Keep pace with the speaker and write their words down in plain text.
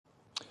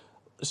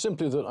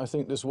Simply that I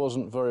think this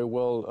wasn't very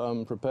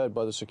well prepared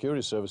by the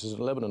security services in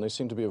Lebanon. They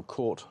seem to be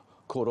caught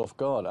off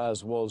guard,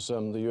 as was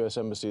the US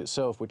Embassy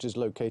itself, which is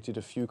located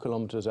a few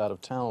kilometers out of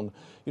town.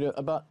 You know,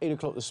 about 8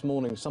 o'clock this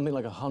morning, something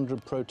like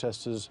 100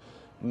 protesters,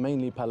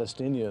 mainly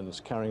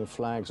Palestinians, carrying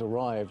flags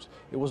arrived.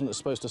 It wasn't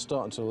supposed to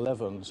start until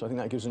 11, so I think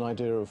that gives an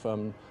idea of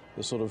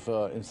the sort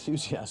of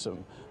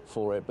enthusiasm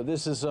for it. But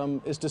this is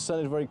it's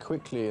descended very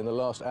quickly in the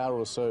last hour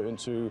or so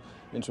into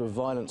a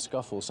violent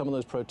scuffle. Some of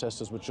those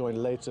protesters were joined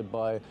later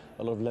by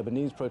a lot of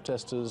Lebanese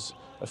protesters.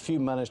 A few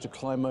managed to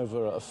climb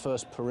over a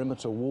first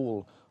perimeter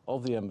wall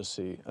of the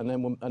embassy,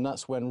 and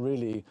that's when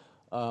really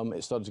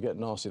it started to get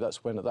nasty.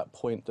 That's when, at that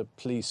point, the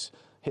police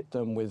hit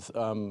them with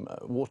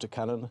water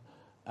cannon,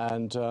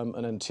 and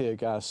then tear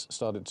gas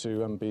started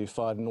to be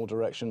fired in all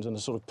directions, and a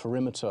sort of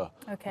perimeter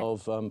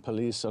of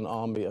police and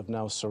army have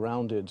now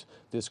surrounded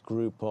this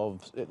group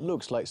of, it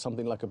looks like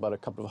something like about a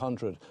couple of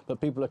hundred, but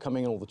people are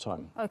coming in all the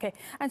time. Okay,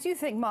 and do you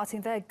think,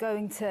 Martin, they're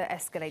going to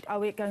escalate? Are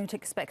we going to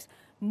expect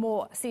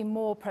see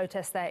more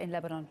protests there in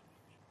Lebanon?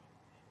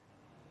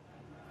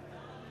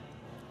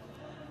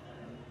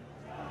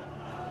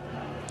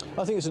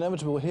 I think it's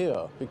inevitable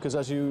here because,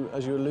 as you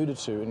alluded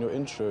to in your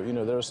intro, you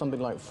know, there are something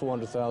like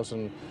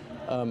 400,000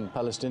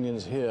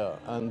 Palestinians here,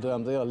 and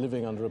they are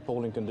living under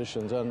appalling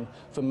conditions. And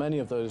for many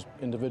of those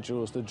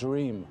individuals, the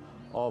dream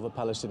of a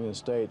Palestinian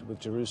state with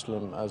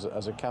Jerusalem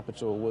as a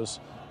capital was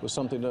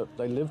something that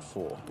they lived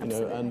for. You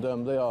know,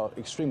 and they are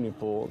extremely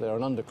poor. They are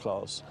an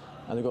underclass,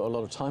 and they've got a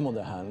lot of time on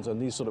their hands.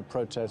 And these sort of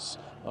protests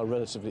are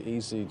relatively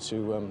easy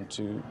to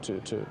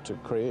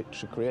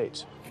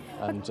create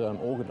and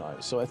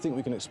organise. So I think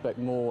we can expect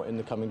more in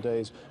the coming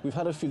days. We've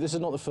had a few, this is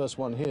not the first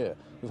one here.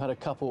 We've had a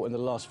couple in the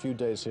last few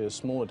days here,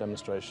 smaller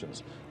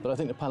demonstrations. But I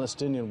think the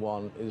Palestinian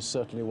one is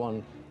certainly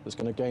one that's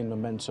going to gain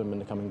momentum in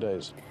the coming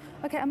days.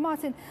 Okay, and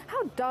Martin,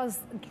 how does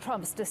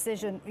Trump's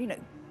decision, you know,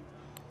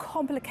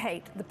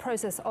 complicate the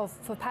process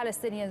for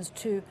Palestinians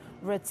to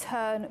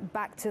return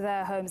back to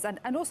their homes?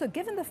 And also,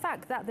 given the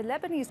fact that the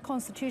Lebanese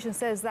constitution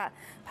says that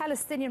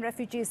Palestinian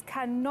refugees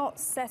cannot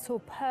settle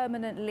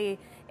permanently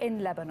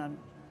in Lebanon?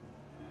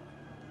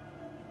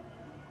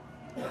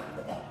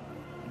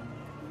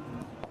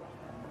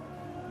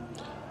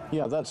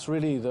 Yeah, that's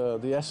really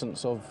the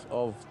essence of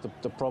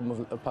the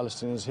problem of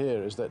Palestinians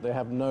here, is that they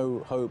have no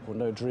hope or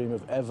no dream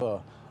of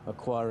ever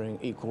acquiring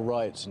equal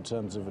rights in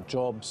terms of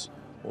jobs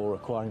or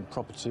acquiring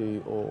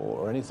property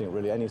or anything,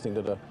 really, anything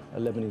that a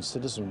Lebanese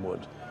citizen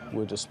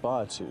would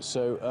aspire to.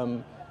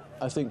 So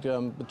I think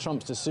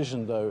Trump's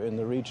decision, though, in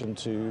the region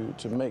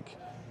to make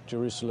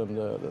Jerusalem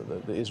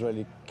the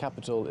Israeli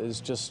capital is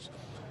just,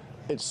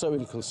 it's so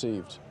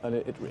ill-conceived, and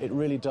it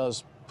really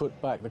does put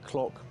back the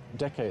clock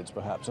decades,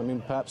 perhaps. I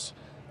mean, perhaps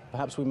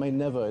we may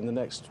never in the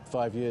next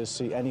 5 years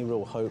see any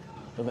real hope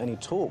of any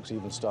talks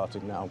even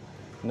starting now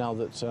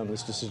that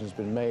this decision has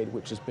been made,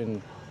 which has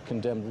been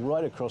condemned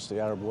right across the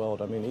Arab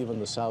world. I mean, even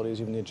the Saudis,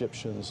 even the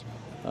Egyptians,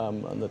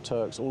 and the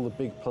Turks, all the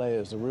big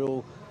players, the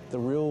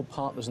real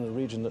partners in the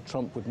region that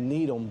Trump would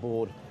need on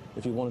board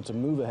if he wanted to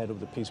move ahead with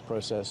the peace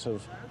process,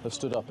 have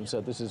stood up and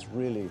said this is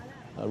really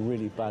a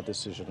really bad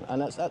decision.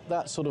 And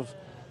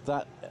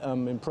that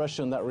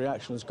impression, that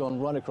reaction has gone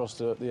right across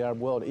the Arab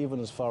world, even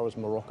as far as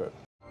Morocco.